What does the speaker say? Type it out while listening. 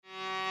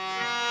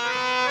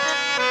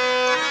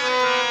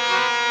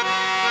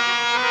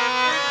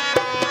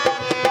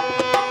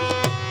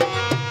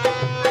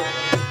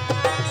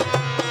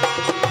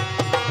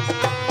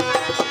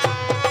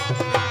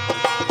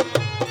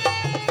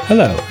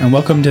Hello, and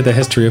welcome to the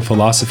History of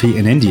Philosophy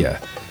in India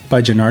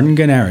by Janardhan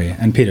Ganeri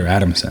and Peter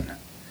Adamson.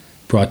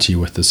 Brought to you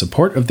with the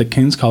support of the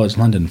King's College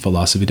London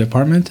Philosophy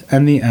Department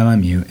and the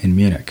LMU in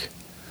Munich.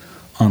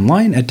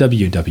 Online at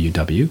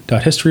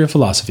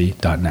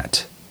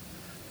www.historyofphilosophy.net.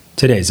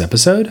 Today's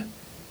episode,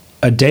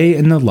 A Day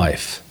in the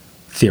Life,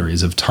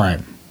 Theories of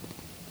Time.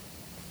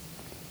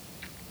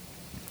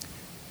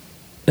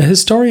 A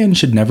historian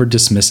should never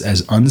dismiss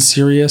as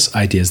unserious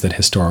ideas that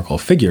historical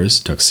figures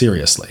took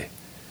seriously.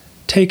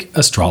 Take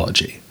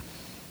astrology.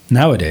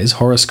 Nowadays,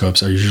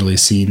 horoscopes are usually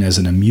seen as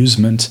an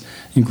amusement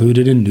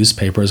included in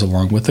newspapers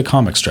along with the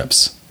comic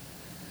strips.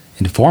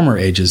 In former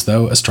ages,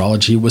 though,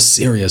 astrology was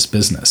serious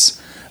business,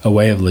 a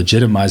way of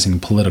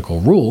legitimizing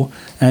political rule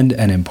and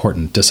an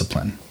important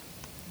discipline.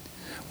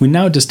 We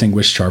now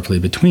distinguish sharply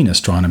between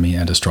astronomy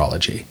and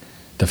astrology,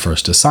 the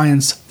first a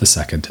science, the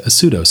second a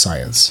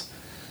pseudoscience.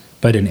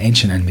 But in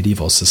ancient and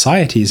medieval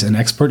societies, an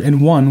expert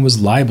in one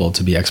was liable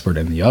to be expert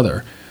in the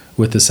other,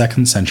 with the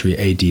 2nd century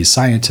AD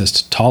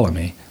scientist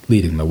Ptolemy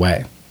leading the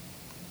way.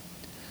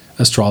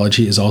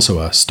 Astrology is also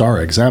a star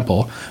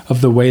example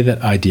of the way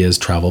that ideas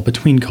travel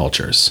between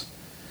cultures.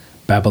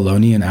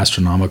 Babylonian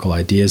astronomical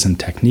ideas and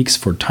techniques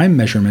for time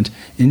measurement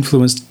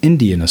influenced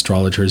Indian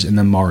astrologers in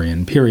the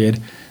Mauryan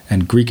period,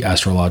 and Greek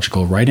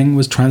astrological writing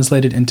was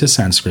translated into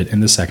Sanskrit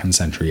in the 2nd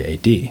century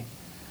AD.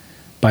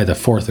 By the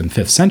 4th and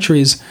 5th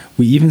centuries,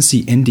 we even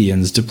see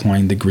Indians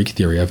deploying the Greek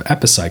theory of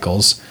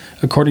epicycles,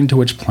 according to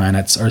which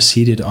planets are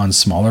seated on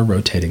smaller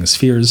rotating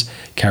spheres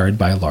carried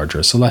by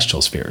larger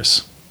celestial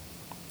spheres.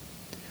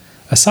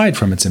 Aside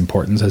from its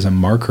importance as a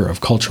marker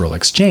of cultural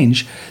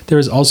exchange, there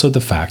is also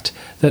the fact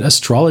that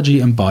astrology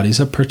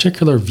embodies a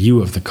particular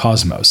view of the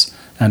cosmos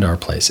and our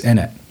place in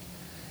it.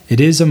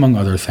 It is, among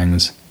other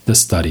things, the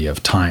study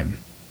of time.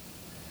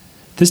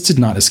 This did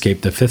not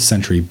escape the 5th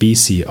century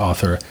BC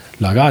author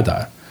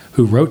Laggada,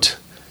 who wrote,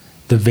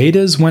 "The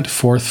Vedas went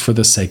forth for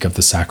the sake of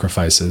the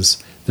sacrifices.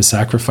 The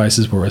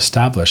sacrifices were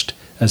established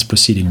as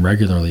proceeding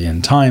regularly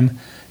in time.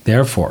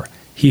 Therefore,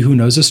 he who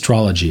knows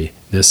astrology,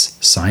 this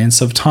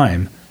science of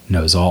time,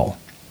 knows all."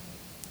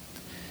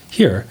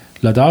 Here,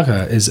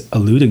 Laggada is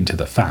alluding to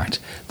the fact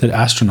that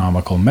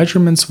astronomical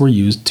measurements were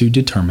used to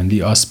determine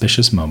the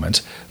auspicious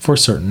moment for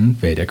certain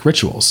Vedic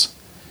rituals.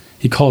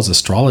 He calls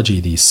astrology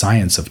the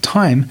science of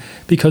time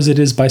because it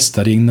is by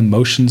studying the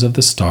motions of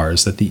the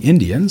stars that the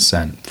Indians,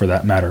 and for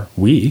that matter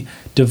we,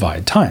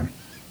 divide time.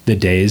 The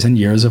days and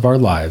years of our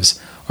lives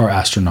are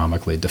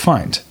astronomically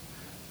defined.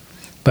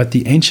 But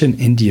the ancient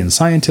Indian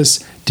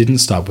scientists didn't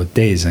stop with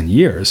days and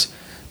years.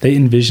 They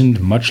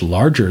envisioned much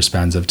larger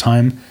spans of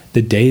time,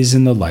 the days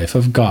in the life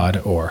of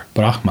God, or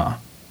Brahma.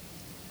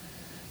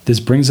 This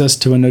brings us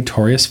to a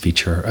notorious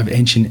feature of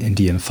ancient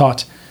Indian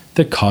thought,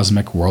 the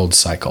cosmic world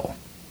cycle.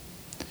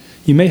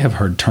 You may have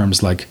heard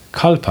terms like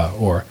kalpa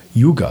or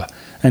yuga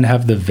and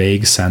have the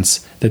vague sense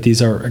that these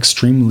are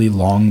extremely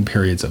long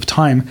periods of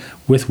time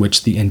with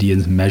which the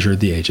Indians measured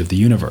the age of the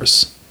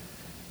universe.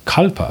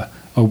 Kalpa,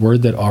 a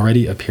word that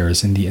already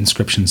appears in the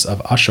inscriptions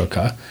of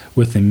Ashoka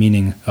with the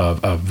meaning of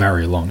a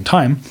very long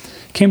time,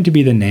 came to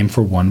be the name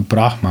for one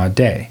Brahma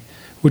day,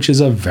 which is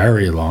a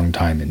very long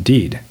time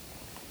indeed.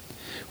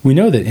 We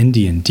know that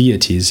Indian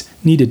deities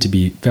needed to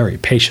be very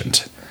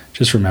patient.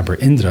 Just remember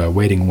Indra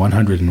waiting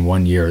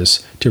 101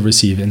 years to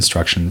receive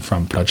instruction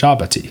from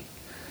Prajapati.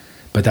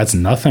 But that's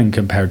nothing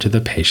compared to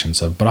the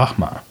patience of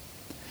Brahma.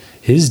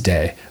 His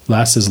day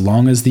lasts as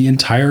long as the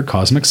entire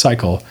cosmic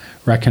cycle,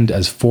 reckoned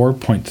as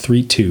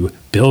 4.32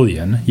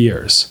 billion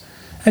years.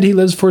 And he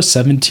lives for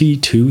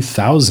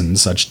 72,000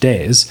 such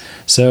days,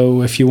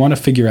 so if you want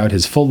to figure out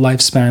his full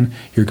lifespan,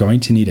 you're going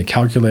to need a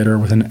calculator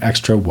with an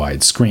extra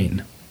wide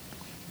screen.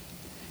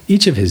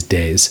 Each of his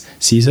days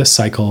sees a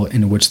cycle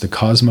in which the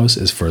cosmos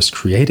is first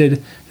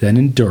created, then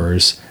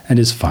endures, and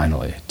is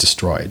finally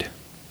destroyed.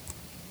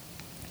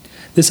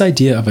 This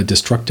idea of a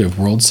destructive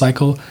world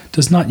cycle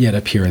does not yet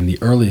appear in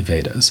the early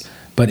Vedas,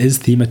 but is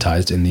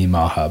thematized in the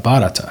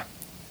Mahabharata.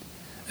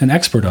 An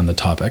expert on the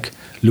topic,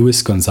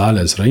 Luis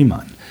González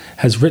Reyman,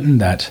 has written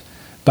that,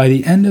 by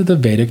the end of the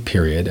Vedic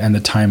period and the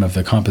time of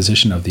the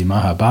composition of the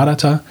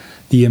Mahabharata,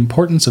 the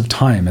importance of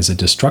time as a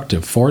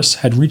destructive force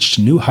had reached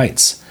new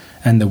heights,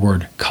 and the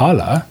word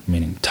kala,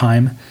 meaning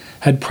time,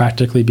 had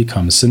practically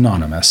become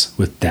synonymous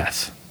with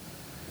death.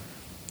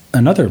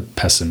 Another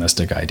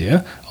pessimistic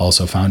idea,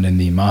 also found in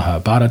the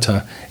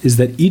Mahabharata, is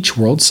that each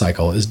world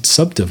cycle is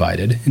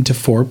subdivided into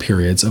 4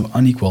 periods of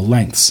unequal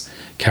lengths,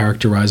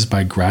 characterized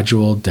by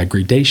gradual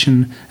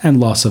degradation and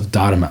loss of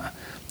dharma,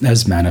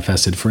 as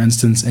manifested, for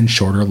instance, in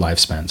shorter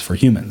lifespans for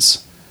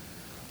humans.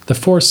 The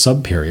 4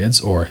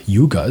 subperiods, or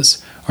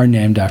yugas, are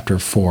named after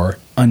 4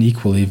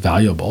 unequally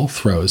valuable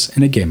throws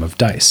in a game of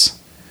dice.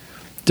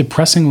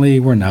 Depressingly,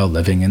 we're now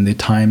living in the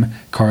time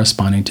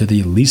corresponding to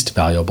the least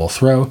valuable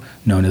throw,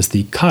 known as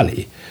the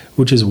Kali,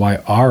 which is why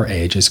our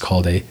age is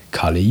called a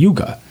Kali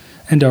Yuga,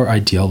 and our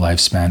ideal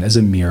lifespan is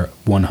a mere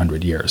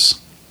 100 years.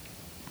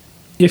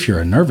 If you're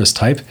a nervous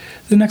type,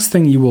 the next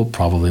thing you will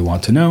probably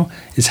want to know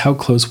is how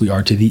close we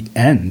are to the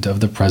end of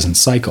the present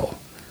cycle.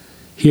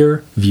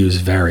 Here, views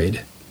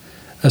varied.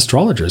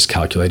 Astrologers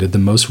calculated the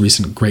most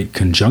recent great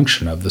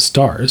conjunction of the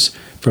stars,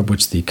 from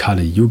which the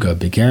Kali Yuga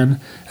began,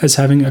 as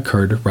having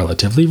occurred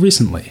relatively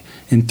recently,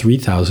 in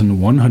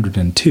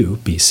 3102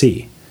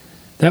 BC.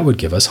 That would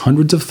give us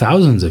hundreds of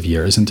thousands of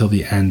years until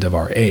the end of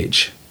our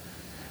age.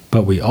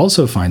 But we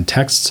also find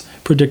texts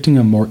predicting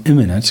a more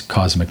imminent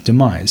cosmic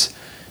demise,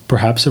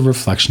 perhaps a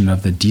reflection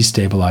of the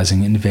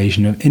destabilizing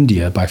invasion of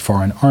India by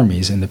foreign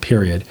armies in the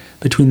period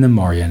between the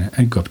Mauryan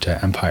and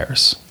Gupta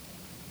empires.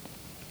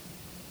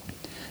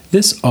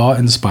 This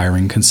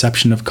awe-inspiring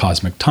conception of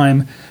cosmic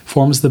time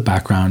forms the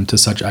background to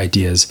such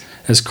ideas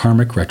as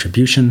karmic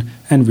retribution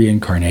and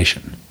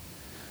reincarnation.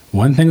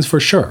 One thing's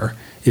for sure,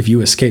 if you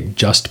escape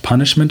just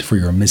punishment for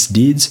your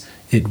misdeeds,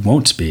 it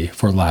won't be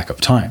for lack of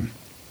time.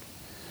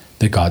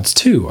 The gods,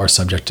 too, are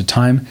subject to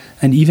time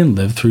and even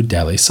live through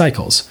daily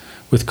cycles,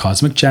 with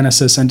cosmic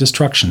genesis and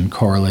destruction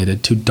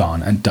correlated to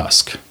dawn and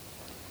dusk.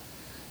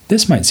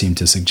 This might seem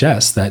to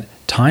suggest that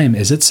time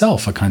is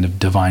itself a kind of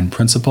divine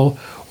principle,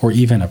 or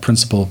even a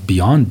principle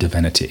beyond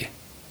divinity.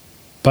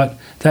 But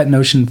that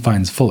notion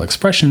finds full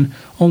expression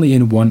only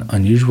in one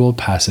unusual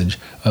passage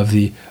of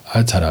the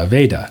Atharva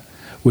Veda,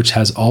 which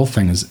has all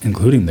things,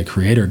 including the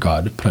creator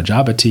god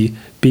Prajapati,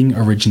 being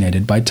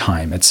originated by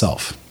time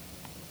itself.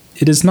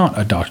 It is not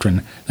a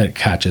doctrine that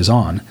catches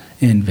on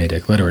in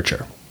Vedic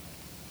literature.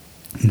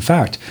 In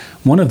fact,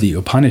 one of the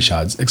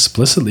Upanishads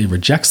explicitly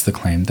rejects the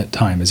claim that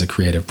time is a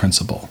creative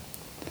principle.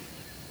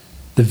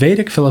 The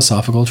Vedic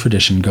philosophical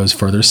tradition goes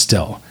further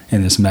still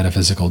in this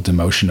metaphysical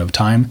demotion of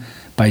time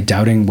by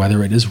doubting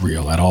whether it is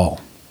real at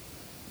all.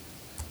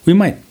 We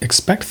might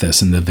expect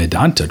this in the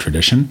Vedanta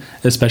tradition,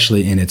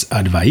 especially in its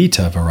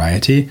Advaita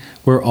variety,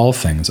 where all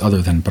things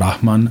other than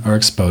Brahman are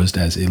exposed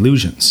as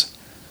illusions.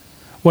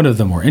 One of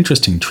the more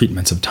interesting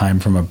treatments of time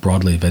from a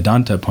broadly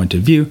Vedanta point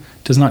of view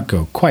does not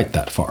go quite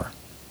that far.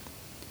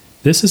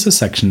 This is a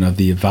section of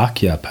the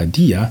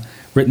Vakyapadiya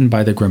written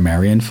by the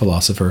grammarian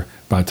philosopher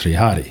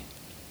Bhartrihari.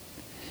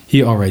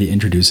 He already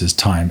introduces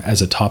time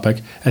as a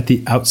topic at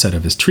the outset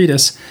of his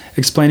treatise,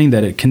 explaining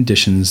that it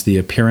conditions the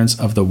appearance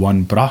of the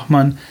one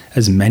Brahman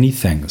as many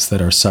things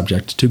that are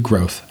subject to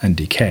growth and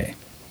decay.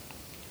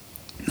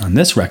 On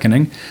this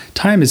reckoning,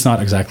 time is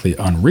not exactly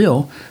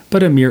unreal,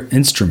 but a mere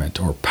instrument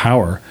or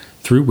power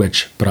through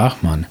which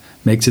Brahman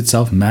makes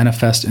itself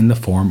manifest in the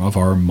form of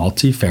our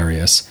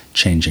multifarious,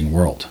 changing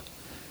world.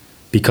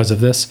 Because of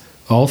this,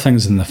 all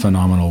things in the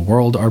phenomenal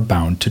world are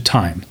bound to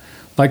time,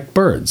 like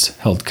birds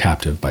held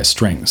captive by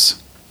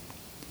strings.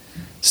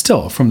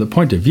 Still, from the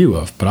point of view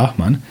of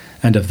Brahman,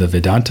 and of the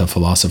Vedanta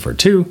philosopher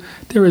too,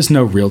 there is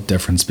no real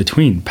difference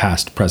between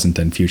past, present,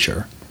 and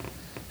future.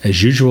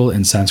 As usual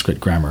in Sanskrit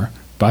grammar,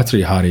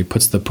 Bhartrihari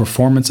puts the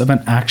performance of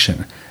an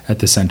action at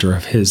the center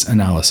of his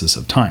analysis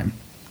of time.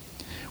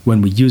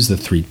 When we use the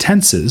three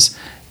tenses,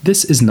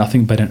 this is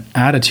nothing but an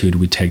attitude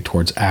we take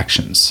towards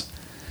actions.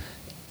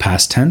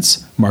 Past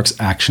tense marks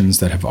actions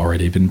that have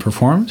already been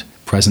performed,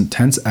 present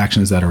tense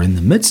actions that are in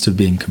the midst of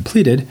being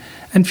completed,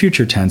 and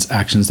future tense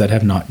actions that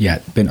have not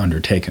yet been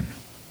undertaken.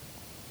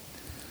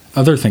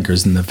 Other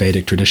thinkers in the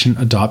Vedic tradition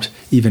adopt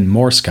even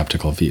more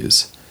skeptical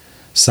views.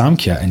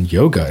 Samkhya and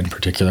Yoga in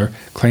particular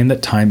claim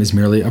that time is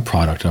merely a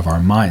product of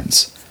our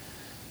minds.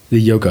 The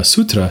Yoga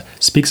Sutra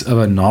speaks of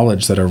a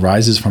knowledge that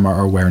arises from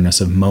our awareness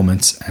of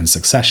moments and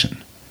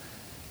succession.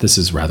 This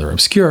is rather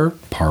obscure,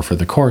 par for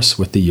the course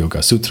with the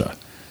Yoga Sutra.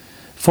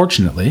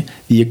 Fortunately,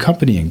 the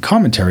accompanying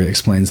commentary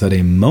explains that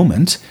a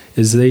moment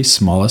is the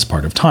smallest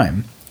part of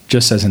time,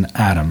 just as an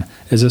atom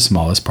is the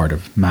smallest part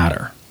of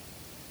matter.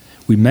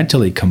 We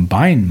mentally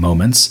combine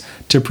moments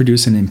to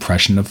produce an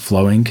impression of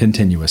flowing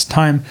continuous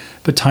time,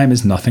 but time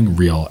is nothing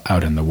real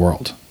out in the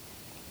world.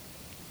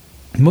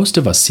 Most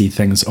of us see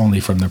things only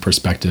from the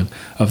perspective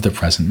of the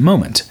present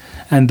moment,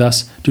 and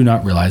thus do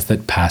not realize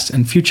that past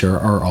and future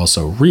are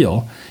also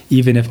real,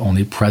 even if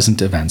only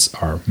present events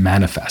are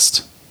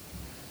manifest.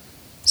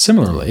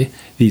 Similarly,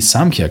 the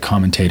Samkhya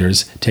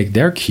commentators take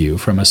their cue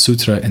from a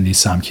sutra in the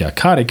Samkhya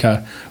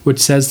Karika, which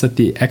says that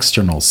the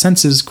external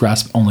senses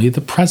grasp only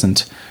the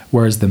present,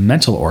 whereas the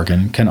mental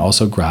organ can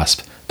also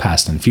grasp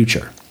past and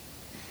future.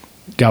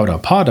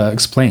 Gaudapada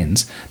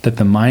explains that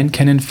the mind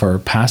can infer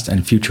past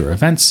and future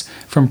events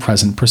from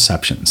present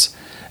perceptions,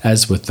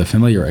 as with the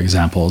familiar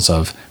examples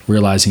of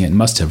realizing it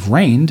must have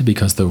rained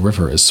because the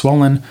river is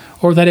swollen,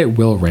 or that it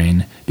will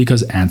rain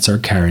because ants are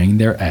carrying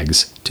their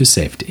eggs to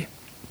safety.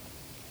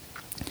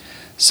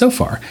 So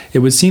far, it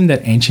would seem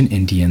that ancient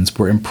Indians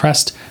were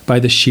impressed by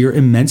the sheer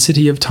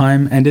immensity of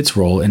time and its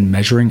role in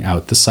measuring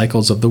out the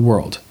cycles of the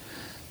world,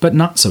 but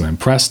not so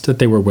impressed that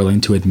they were willing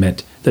to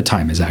admit that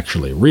time is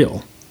actually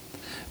real.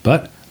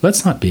 But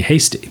let's not be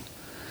hasty.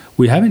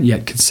 We haven't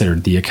yet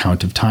considered the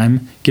account of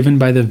time given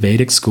by the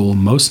Vedic school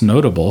most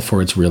notable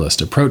for its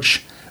realist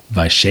approach,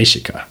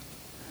 Vaisheshika.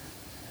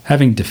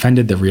 Having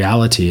defended the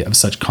reality of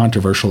such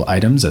controversial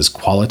items as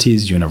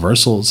qualities,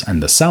 universals,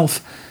 and the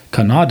self,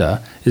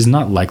 Kanada is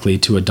not likely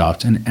to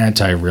adopt an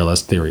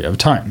anti-realist theory of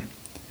time.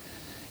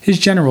 His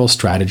general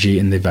strategy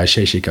in the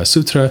Vaisheshika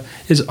Sutra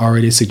is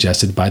already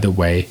suggested by the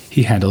way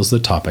he handles the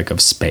topic of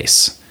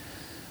space.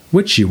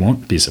 which you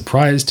won't be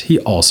surprised he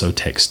also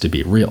takes to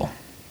be real.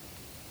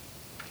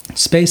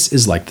 Space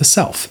is like the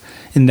self,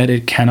 in that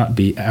it cannot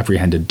be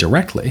apprehended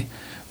directly.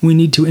 We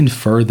need to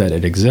infer that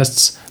it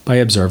exists by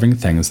observing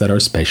things that are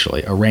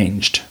spatially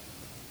arranged.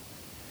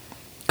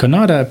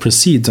 Kanada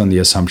proceeds on the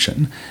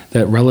assumption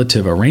that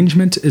relative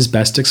arrangement is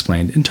best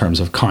explained in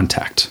terms of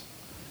contact.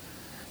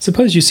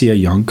 Suppose you see a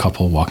young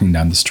couple walking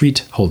down the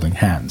street holding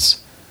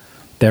hands.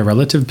 Their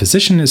relative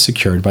position is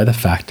secured by the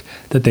fact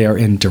that they are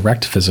in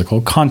direct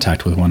physical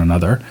contact with one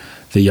another.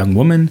 The young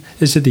woman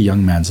is to the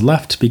young man's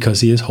left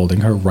because he is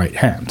holding her right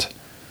hand.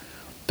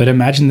 But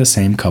imagine the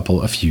same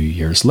couple a few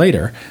years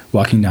later,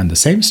 walking down the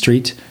same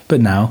street,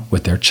 but now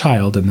with their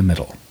child in the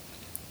middle.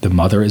 The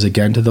mother is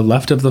again to the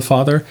left of the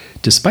father,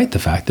 despite the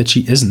fact that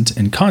she isn't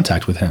in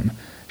contact with him.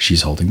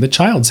 She's holding the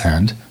child's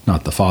hand,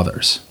 not the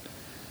father's.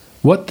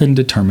 What then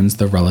determines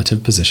the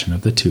relative position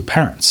of the two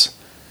parents?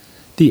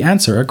 The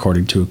answer,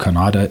 according to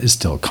Kanada, is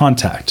still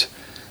contact.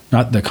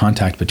 Not the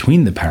contact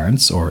between the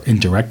parents, or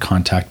indirect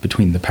contact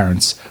between the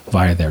parents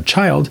via their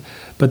child,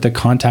 but the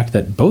contact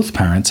that both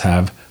parents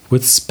have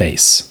with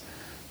space.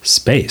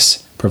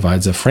 Space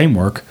provides a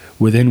framework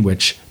within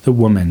which the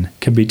woman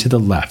can be to the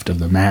left of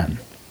the man.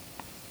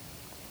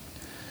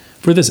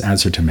 For this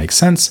answer to make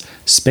sense,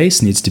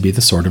 space needs to be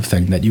the sort of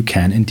thing that you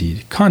can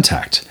indeed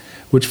contact,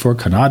 which for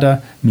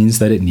Kanada means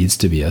that it needs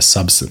to be a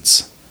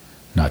substance.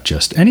 Not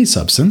just any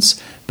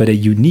substance, but a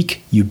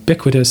unique,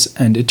 ubiquitous,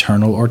 and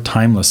eternal or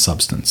timeless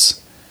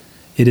substance.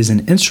 It is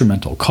an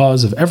instrumental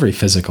cause of every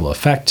physical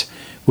effect,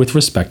 with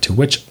respect to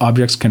which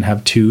objects can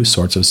have two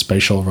sorts of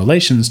spatial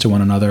relations to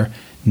one another,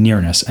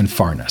 nearness and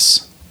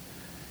farness.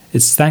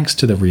 It's thanks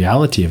to the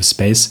reality of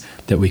space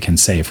that we can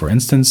say, for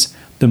instance,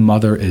 the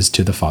mother is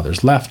to the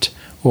father's left,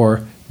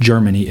 or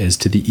Germany is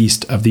to the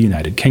east of the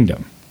United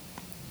Kingdom.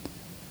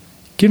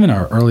 Given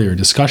our earlier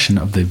discussion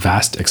of the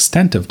vast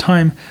extent of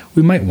time,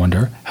 we might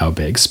wonder how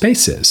big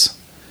space is.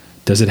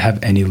 Does it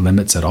have any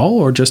limits at all,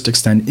 or just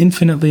extend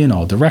infinitely in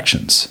all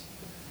directions?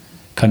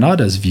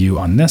 Kanada's view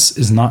on this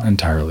is not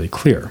entirely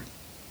clear.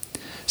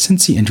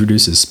 Since he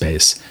introduces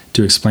space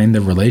to explain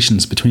the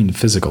relations between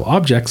physical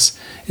objects,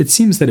 it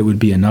seems that it would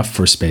be enough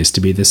for space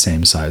to be the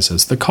same size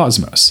as the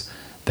cosmos.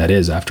 That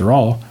is, after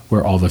all,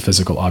 where all the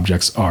physical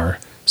objects are,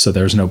 so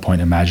there's no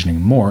point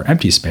imagining more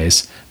empty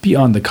space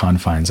beyond the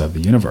confines of the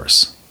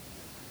universe.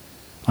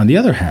 On the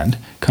other hand,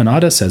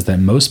 Kanada says that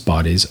most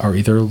bodies are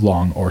either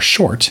long or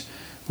short,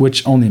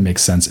 which only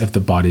makes sense if the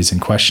bodies in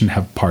question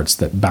have parts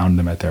that bound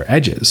them at their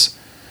edges.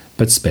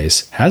 But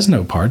space has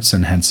no parts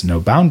and hence no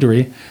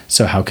boundary,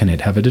 so how can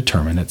it have a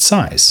determinate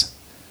size?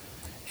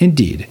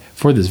 Indeed,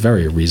 for this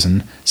very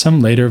reason, some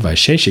later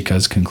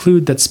Vaisheshikas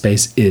conclude that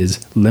space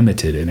is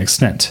limited in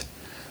extent.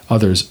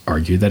 Others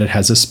argue that it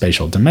has a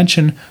spatial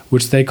dimension,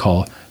 which they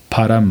call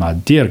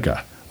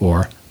paramadirgha,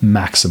 or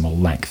maximal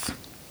length.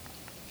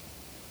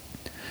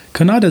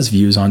 Kanada's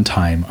views on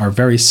time are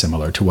very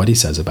similar to what he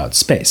says about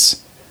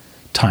space.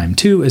 Time,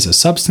 too, is a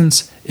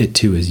substance, it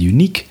too is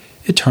unique,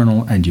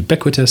 eternal, and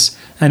ubiquitous,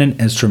 and an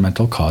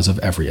instrumental cause of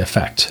every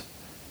effect.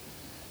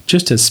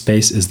 Just as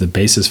space is the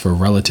basis for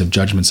relative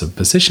judgments of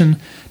position,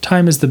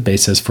 time is the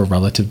basis for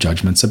relative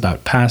judgments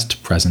about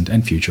past, present,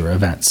 and future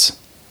events.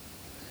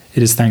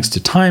 It is thanks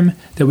to time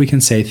that we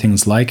can say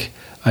things like,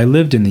 I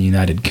lived in the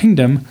United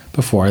Kingdom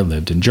before I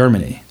lived in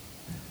Germany.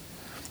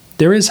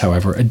 There is,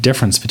 however, a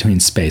difference between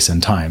space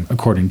and time,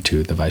 according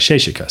to the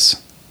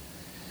Vaisheshikas.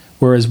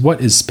 Whereas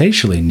what is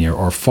spatially near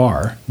or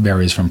far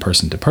varies from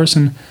person to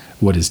person,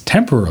 what is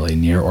temporally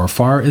near or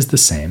far is the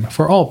same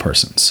for all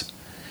persons.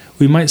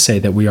 We might say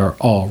that we are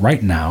all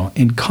right now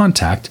in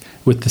contact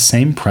with the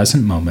same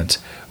present moment,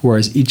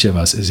 whereas each of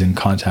us is in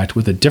contact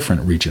with a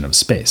different region of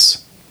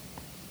space.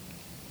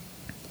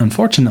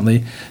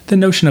 Unfortunately, the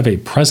notion of a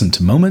present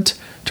moment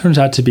turns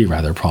out to be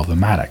rather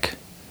problematic.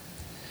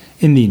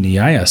 In the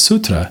Nyaya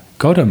Sutra,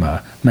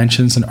 Gautama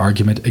mentions an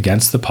argument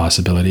against the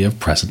possibility of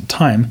present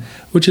time,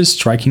 which is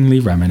strikingly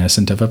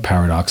reminiscent of a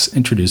paradox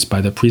introduced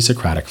by the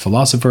pre-Socratic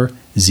philosopher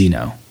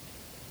Zeno.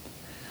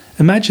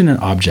 Imagine an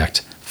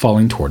object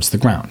falling towards the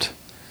ground.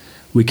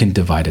 We can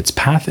divide its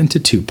path into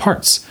two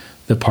parts,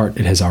 the part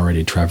it has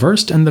already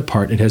traversed and the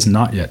part it has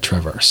not yet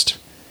traversed.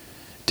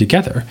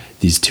 Together,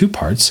 these two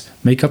parts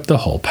make up the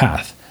whole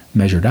path,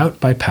 measured out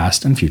by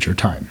past and future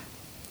time.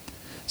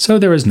 So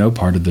there is no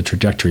part of the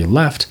trajectory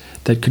left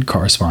that could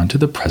correspond to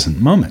the present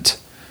moment.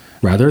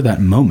 Rather,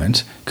 that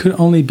moment could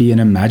only be an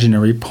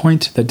imaginary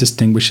point that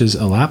distinguishes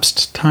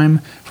elapsed time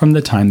from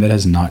the time that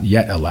has not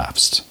yet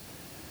elapsed.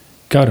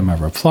 Gautama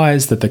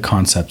replies that the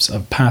concepts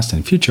of past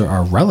and future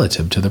are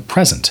relative to the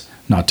present,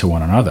 not to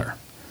one another.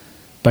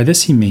 By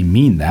this he may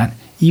mean that,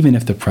 even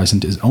if the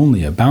present is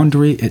only a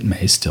boundary, it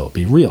may still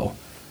be real.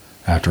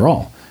 After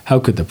all, how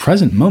could the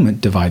present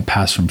moment divide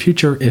past from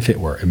future if it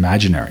were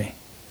imaginary?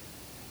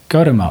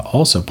 Gautama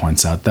also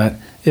points out that,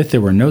 if there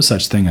were no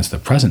such thing as the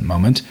present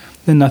moment,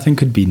 then nothing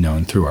could be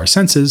known through our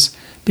senses,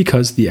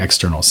 because the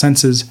external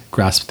senses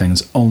grasp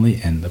things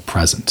only in the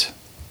present.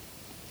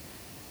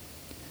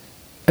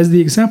 As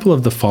the example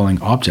of the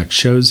falling object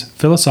shows,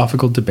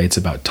 philosophical debates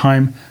about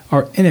time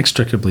are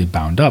inextricably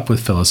bound up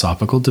with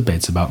philosophical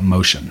debates about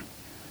motion.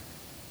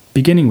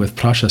 Beginning with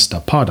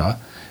Prajnastapada,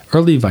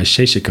 early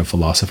Vaisheshika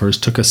philosophers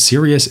took a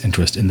serious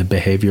interest in the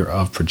behavior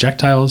of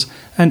projectiles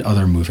and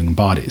other moving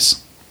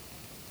bodies.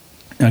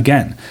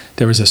 Again,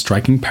 there is a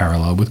striking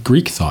parallel with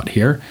Greek thought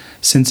here,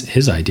 since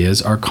his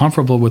ideas are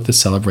comparable with the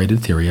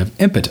celebrated theory of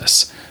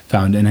impetus,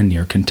 found in a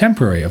near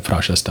contemporary of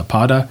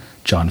Prajnastapada,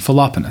 John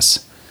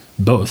Philoponus.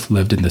 Both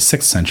lived in the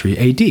 6th century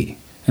AD,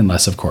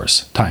 unless, of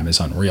course, time is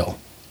unreal.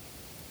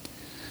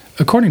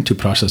 According to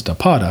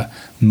Prajnastapada,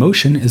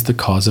 motion is the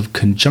cause of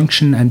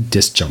conjunction and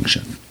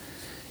disjunction.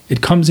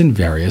 It comes in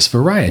various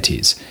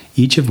varieties,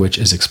 each of which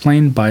is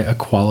explained by a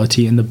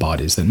quality in the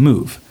bodies that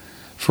move.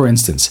 For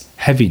instance,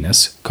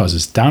 heaviness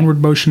causes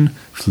downward motion,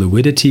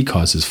 fluidity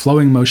causes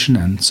flowing motion,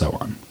 and so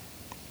on.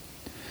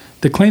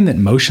 The claim that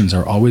motions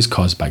are always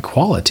caused by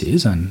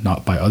qualities and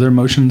not by other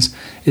motions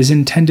is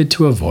intended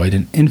to avoid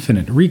an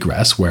infinite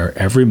regress where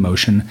every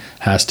motion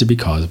has to be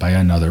caused by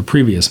another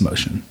previous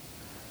motion.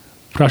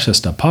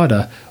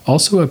 Prajnastapada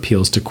also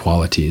appeals to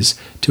qualities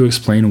to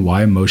explain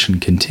why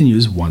motion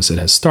continues once it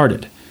has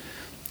started.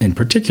 In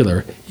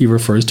particular, he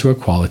refers to a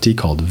quality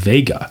called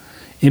vega,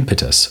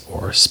 impetus,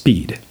 or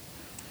speed.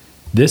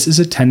 This is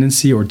a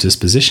tendency or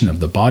disposition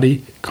of the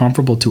body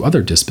comparable to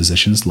other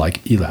dispositions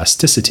like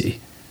elasticity.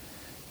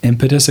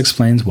 Impetus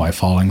explains why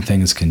falling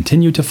things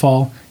continue to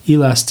fall,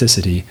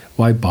 elasticity,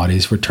 why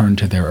bodies return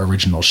to their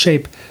original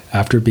shape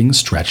after being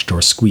stretched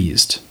or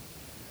squeezed.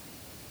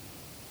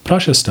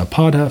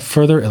 Prajnastapada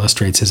further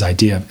illustrates his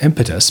idea of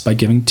impetus by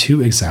giving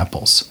 2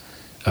 examples,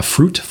 a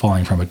fruit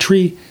falling from a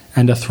tree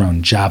and a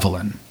thrown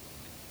javelin.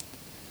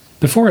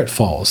 Before it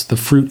falls, the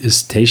fruit is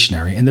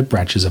stationary in the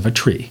branches of a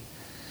tree.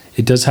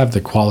 It does have the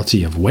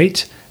quality of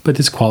weight, but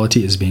this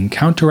quality is being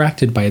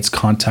counteracted by its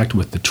contact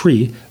with the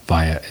tree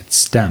via its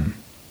stem.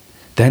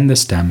 Then the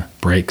stem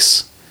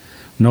breaks.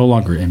 No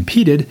longer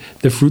impeded,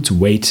 the fruit's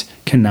weight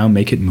can now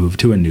make it move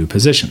to a new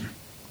position.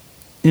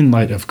 In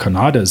light of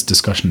Kanada's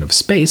discussion of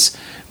space,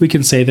 we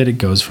can say that it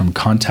goes from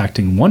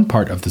contacting one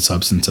part of the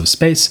substance of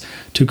space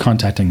to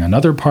contacting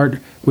another part,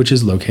 which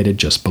is located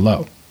just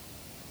below.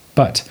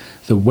 But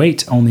the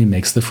weight only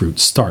makes the fruit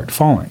start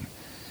falling.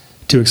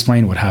 To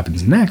explain what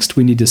happens next,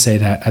 we need to say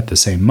that at the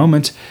same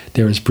moment,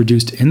 there is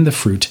produced in the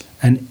fruit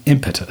an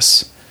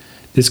impetus.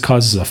 This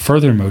causes a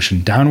further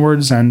motion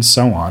downwards and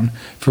so on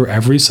for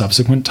every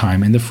subsequent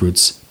time in the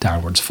fruit's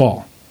downwards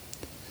fall.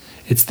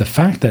 It's the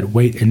fact that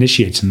weight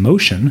initiates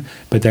motion,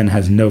 but then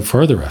has no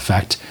further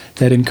effect,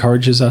 that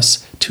encourages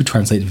us to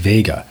translate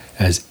vega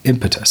as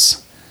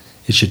impetus.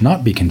 It should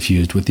not be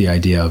confused with the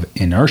idea of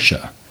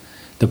inertia.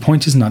 The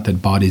point is not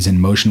that bodies in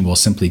motion will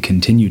simply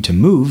continue to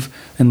move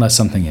unless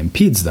something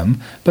impedes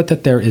them, but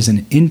that there is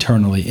an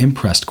internally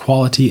impressed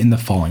quality in the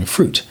falling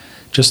fruit,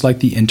 just like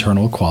the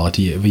internal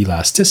quality of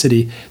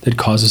elasticity that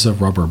causes a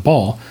rubber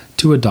ball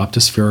to adopt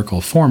a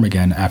spherical form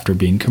again after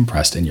being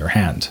compressed in your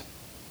hand.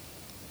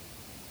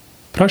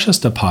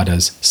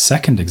 Prajnastapada's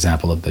second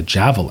example of the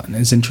javelin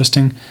is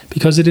interesting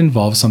because it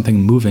involves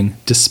something moving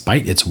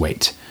despite its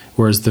weight,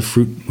 whereas the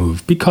fruit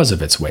moved because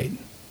of its weight.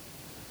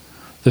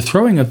 The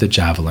throwing of the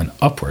javelin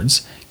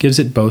upwards gives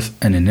it both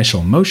an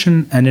initial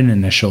motion and an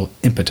initial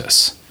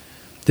impetus.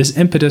 This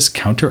impetus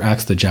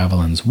counteracts the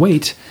javelin's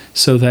weight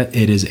so that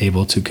it is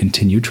able to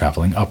continue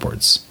traveling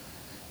upwards.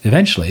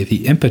 Eventually,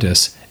 the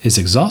impetus is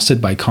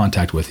exhausted by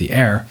contact with the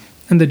air,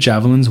 and the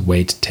javelin's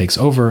weight takes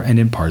over and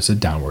imparts a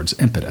downwards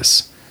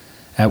impetus.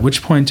 At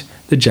which point,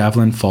 the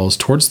javelin falls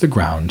towards the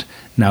ground,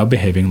 now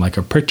behaving like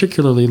a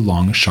particularly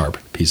long, sharp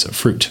piece of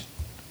fruit.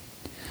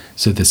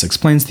 So this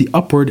explains the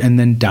upward and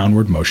then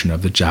downward motion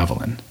of the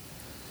javelin.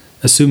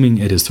 Assuming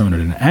it is thrown at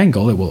an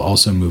angle, it will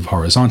also move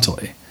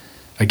horizontally.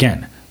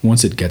 Again,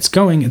 once it gets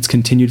going, its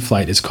continued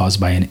flight is caused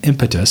by an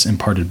impetus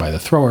imparted by the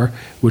thrower,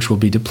 which will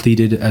be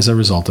depleted as a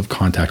result of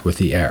contact with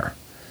the air.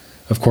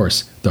 Of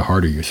course, the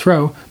harder you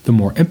throw, the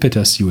more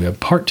impetus you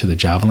impart to the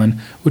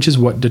javelin, which is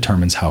what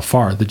determines how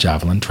far the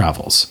javelin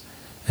travels.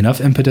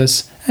 Enough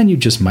impetus, and you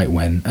just might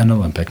win an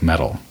Olympic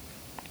medal.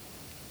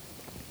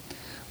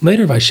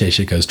 Later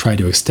Vaisheshikas tried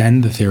to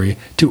extend the theory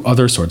to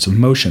other sorts of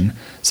motion,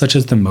 such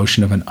as the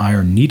motion of an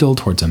iron needle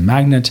towards a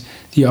magnet,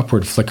 the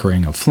upward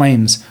flickering of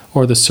flames,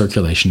 or the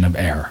circulation of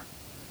air.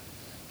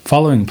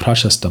 Following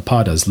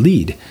Prajnastapada's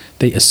lead,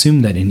 they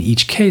assumed that in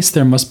each case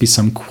there must be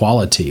some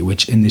quality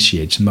which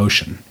initiates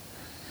motion.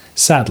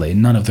 Sadly,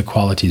 none of the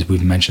qualities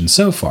we've mentioned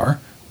so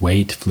far,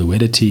 weight,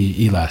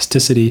 fluidity,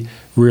 elasticity,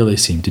 really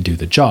seem to do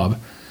the job,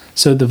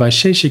 so the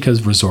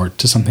Vaisheshikas resort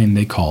to something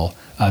they call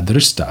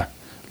adrishta,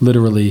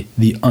 literally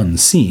the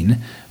unseen,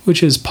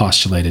 which is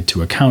postulated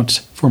to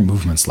account for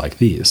movements like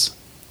these.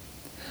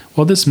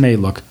 While this may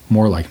look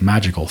more like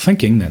magical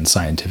thinking than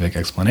scientific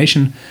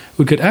explanation,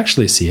 we could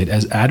actually see it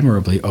as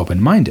admirably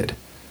open-minded.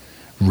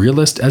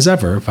 Realist as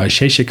ever,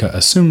 Vaisheshika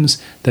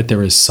assumes that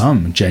there is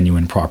some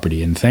genuine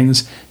property in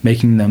things,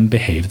 making them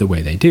behave the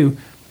way they do,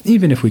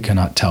 even if we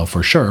cannot tell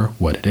for sure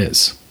what it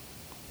is.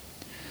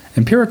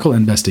 Empirical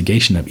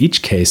investigation of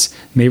each case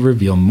may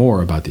reveal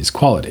more about these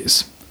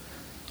qualities.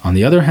 On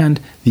the other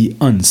hand, the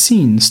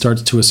unseen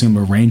starts to assume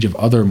a range of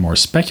other more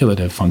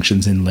speculative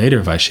functions in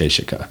later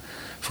Vaisheshika,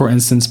 for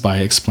instance by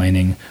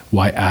explaining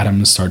why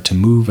atoms start to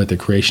move at the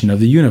creation of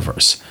the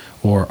universe,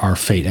 or our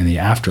fate in the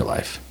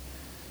afterlife.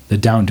 The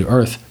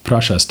down-to-earth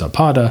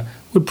Prashastapada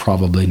would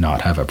probably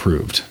not have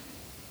approved.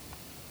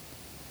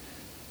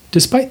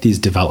 Despite these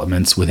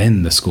developments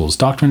within the school's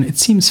doctrine, it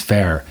seems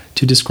fair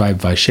to describe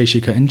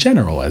Vaisheshika in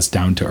general as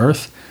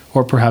down-to-earth,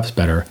 or perhaps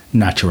better,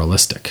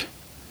 naturalistic.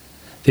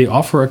 They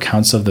offer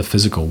accounts of the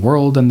physical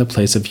world and the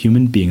place of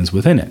human beings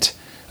within it,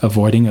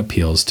 avoiding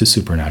appeals to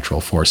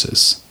supernatural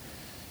forces.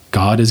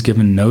 God is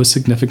given no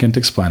significant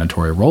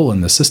explanatory role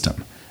in the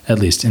system, at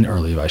least in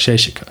early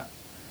Vaisheshika.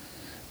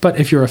 But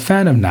if you're a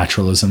fan of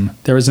naturalism,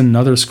 there is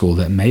another school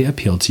that may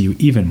appeal to you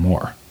even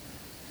more.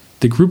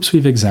 The groups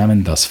we've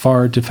examined thus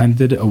far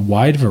defended a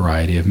wide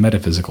variety of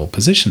metaphysical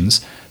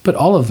positions, but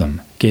all of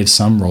them gave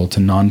some role to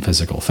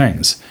non-physical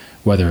things,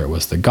 whether it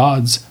was the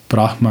gods,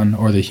 Brahman,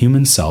 or the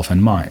human self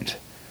and mind.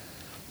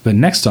 But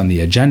next on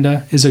the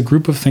agenda is a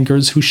group of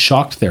thinkers who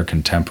shocked their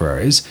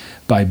contemporaries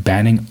by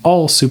banning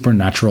all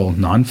supernatural,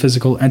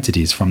 non-physical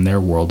entities from their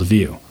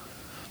worldview.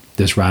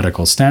 This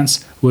radical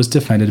stance was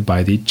defended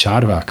by the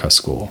Charvaka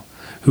school,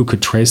 who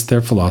could trace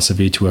their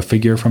philosophy to a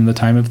figure from the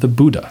time of the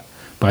Buddha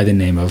by the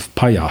name of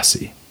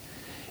Payasi.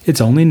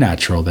 It's only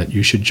natural that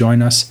you should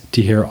join us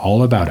to hear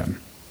all about him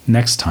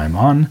next time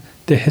on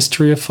The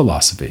History of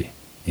Philosophy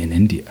in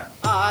India.